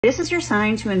This is your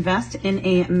sign to invest in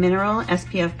a mineral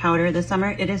SPF powder this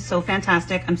summer. It is so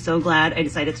fantastic. I'm so glad I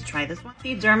decided to try this one.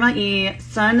 The Derma E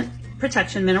Sun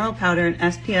Protection Mineral Powder in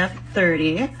SPF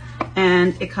 30.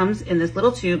 And it comes in this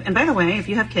little tube. And by the way, if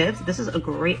you have kids, this is a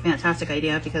great, fantastic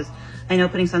idea because I know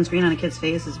putting sunscreen on a kid's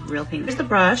face is real pain. Here's the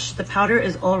brush. The powder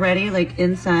is already like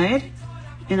inside.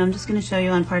 And I'm just gonna show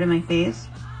you on part of my face.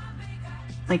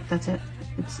 Like that's it.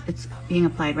 It's being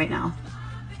applied right now.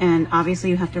 And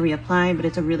obviously you have to reapply, but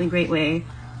it's a really great way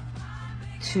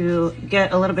to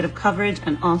get a little bit of coverage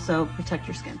and also protect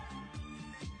your skin.